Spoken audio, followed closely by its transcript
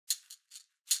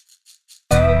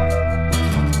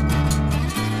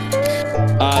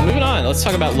Moving on, let's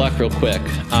talk about luck real quick.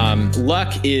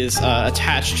 Luck is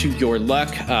attached to your luck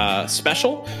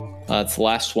special. It's the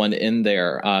last one in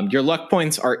there. Your luck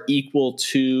points are equal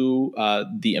to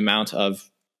the amount of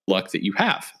luck that you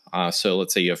have. So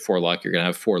let's say you have 4 luck, you're going to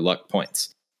have 4 luck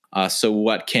points. So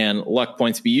what can luck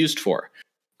points be used for?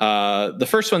 The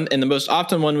first one and the most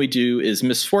often one we do is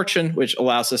misfortune, which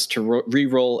allows us to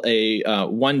re-roll a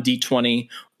 1d20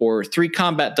 or 3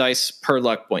 combat dice per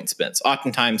luck point spends.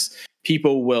 Oftentimes,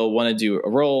 people will want to do a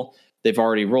roll. They've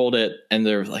already rolled it, and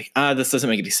they're like, this doesn't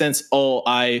make any sense. Oh,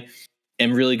 I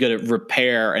am really good at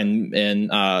repair and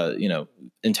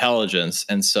intelligence,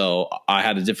 and so I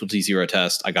had a difficulty 0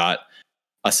 test. I got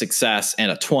a success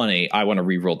and a 20. I want to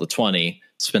re-roll the 20,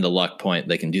 spend a luck point.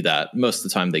 They can do that. Most of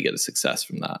the time, they get a success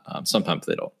from that. Sometimes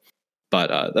they don't.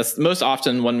 But that's the most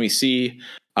often one we see.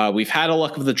 We've had a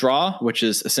luck of the draw, which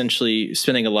is essentially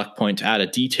spending a luck point to add a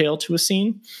detail to a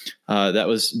scene. That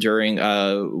was during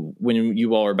when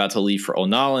you all were about to leave for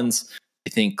O'Nallins. I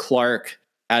think Clark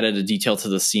added a detail to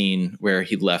the scene where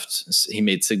he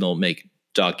made Signal make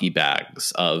doggy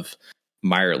bags of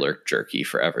Mirelurk jerky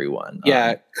for everyone.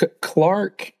 Yeah,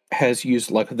 Clark has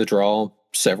used luck of the draw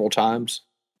several times.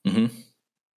 Mm-hmm.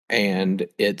 And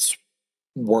it's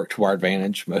worked to our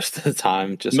advantage most of the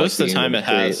time. Just most of the time it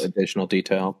has additional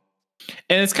detail.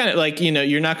 And it's kind of like,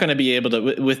 you're not going to be able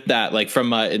to with that, like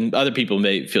from and other people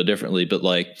may feel differently, but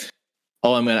like,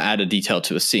 oh, I'm going to add a detail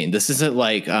to a scene. This isn't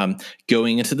like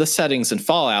going into the settings and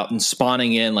Fallout and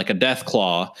spawning in like a death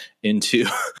claw into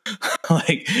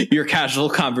like your casual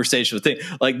conversation with things.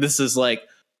 Like this is like,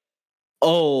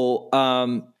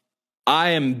 I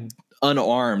am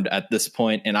unarmed at this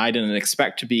point and I didn't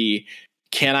expect to be.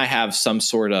 Can I have some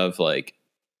sort of like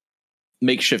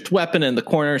makeshift weapon in the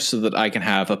corner so that I can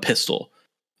have a pistol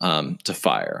to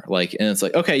fire? Like, and it's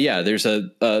like, okay, yeah, there's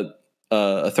a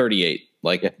 38.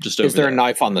 Like, just over is there there. A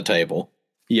knife on the table?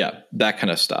 Yeah, that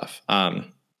kind of stuff. I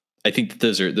think that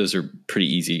those are pretty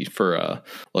easy for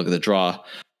look at the draw.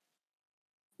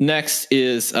 Next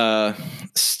is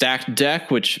stacked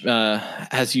deck, which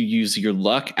has you use your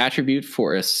luck attribute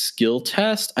for a skill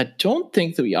test. I don't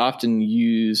think that we often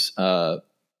use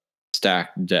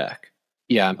stacked deck.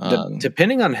 Yeah,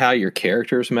 depending on how your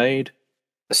character is made,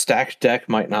 a stacked deck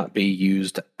might not be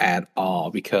used at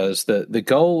all because the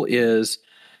goal is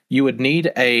you would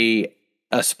need a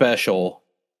special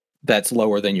that's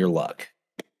lower than your luck.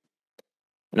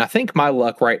 And I think my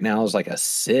luck right now is like a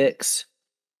 6.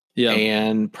 Yeah.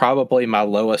 And probably my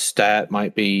lowest stat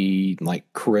might be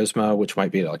like charisma, which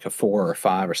might be like a 4 or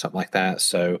 5 or something like that.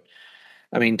 So,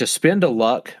 I mean, to spend a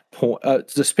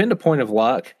point of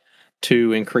luck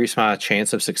to increase my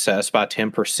chance of success by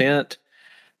 10%,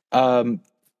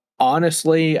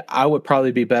 honestly, I would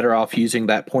probably be better off using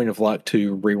that point of luck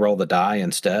to re-roll the die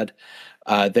instead.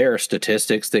 There are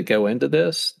statistics that go into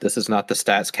this. This is not the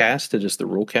stats cast, it is the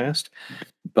rule cast.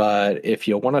 But if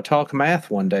you want to talk math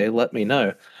one day, let me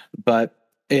know. But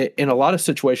in a lot of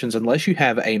situations, unless you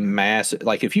have a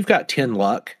like if you've got 10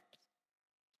 luck,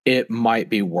 it might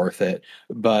be worth it.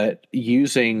 But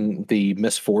using the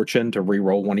misfortune to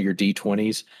re-roll one of your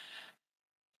D20s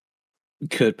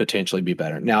could potentially be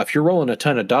better. Now, if you're rolling a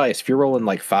ton of dice, if you're rolling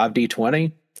like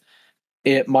 5d20,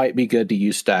 it might be good to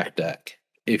use stacked deck.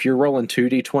 If you're rolling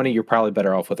 2d20, you're probably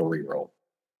better off with a re-roll.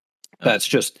 That's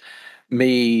just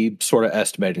me sort of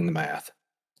estimating the math.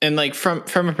 And like from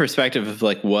a perspective of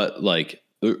like what like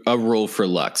a roll for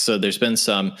luck. So there's been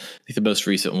some, I think the most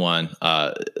recent one,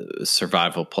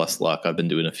 survival plus luck. I've been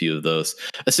doing a few of those.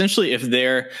 Essentially, if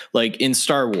they're like in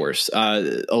Star Wars,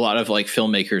 a lot of like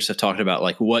filmmakers have talked about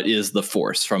like what is the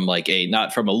Force from like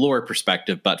not from a lore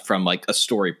perspective, but from like a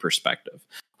story perspective.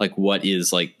 Like what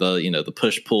is like the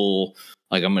push pull,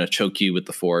 like I'm going to choke you with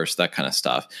the Force, that kind of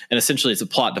stuff. And essentially it's a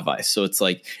plot device. So it's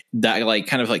like that, like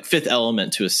kind of like fifth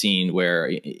element to a scene where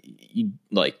you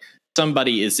like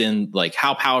somebody is in, like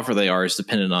how powerful they are is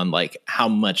dependent on like how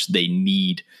much they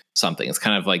need something. It's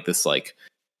kind of like this like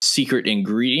secret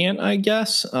ingredient, I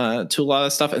guess, to a lot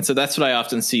of stuff. And so that's what I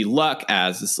often see luck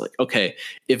as. It's like, okay,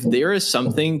 if there is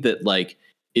something that like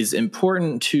is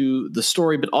important to the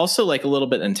story, but also like a little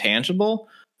bit intangible,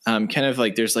 kind of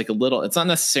like there's like a little, it's not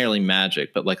necessarily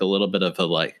magic, but like a little bit of a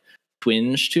like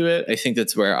twinge to it. I think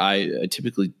that's where I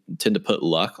typically tend to put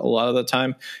luck a lot of the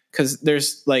time, because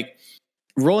there's like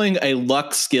rolling a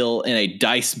luck skill in a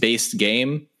dice based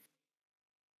game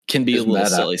can be a little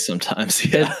silly sometimes.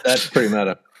 Yeah, that's pretty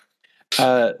meta.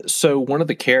 So one of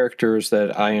the characters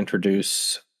that I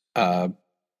introduce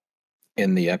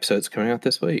in the episodes coming out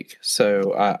this week,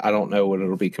 so I don't know what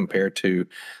it'll be compared to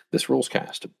this rules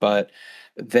cast, but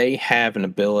they have an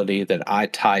ability that I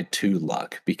tied to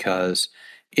luck, because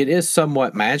it is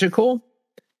somewhat magical,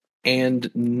 and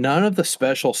none of the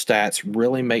special stats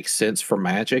really make sense for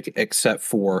magic except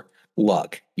for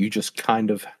luck. You just kind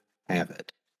of have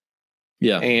it.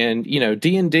 Yeah. And,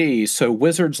 D&D, so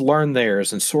wizards learn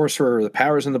theirs, and sorcerer, the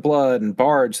powers in the blood, and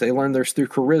bards, they learn theirs through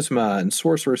charisma, and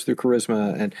sorcerers through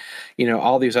charisma, and,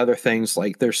 all these other things.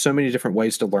 Like, there's so many different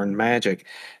ways to learn magic,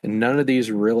 and none of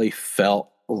these really felt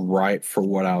right for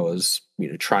what I was,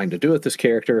 trying to do with this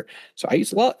character. So I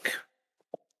use luck.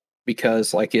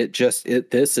 Because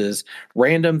this is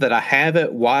random that I have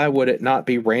it. Why would it not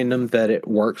be random that it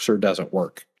works or doesn't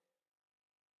work?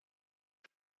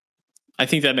 I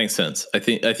think that makes sense. I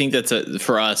think that's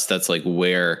for us, that's like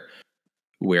where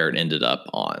it ended up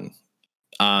on.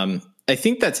 I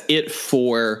think that's it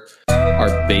for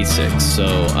our basics. So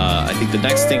I think the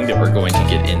next thing that we're going to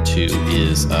get into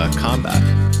is combat.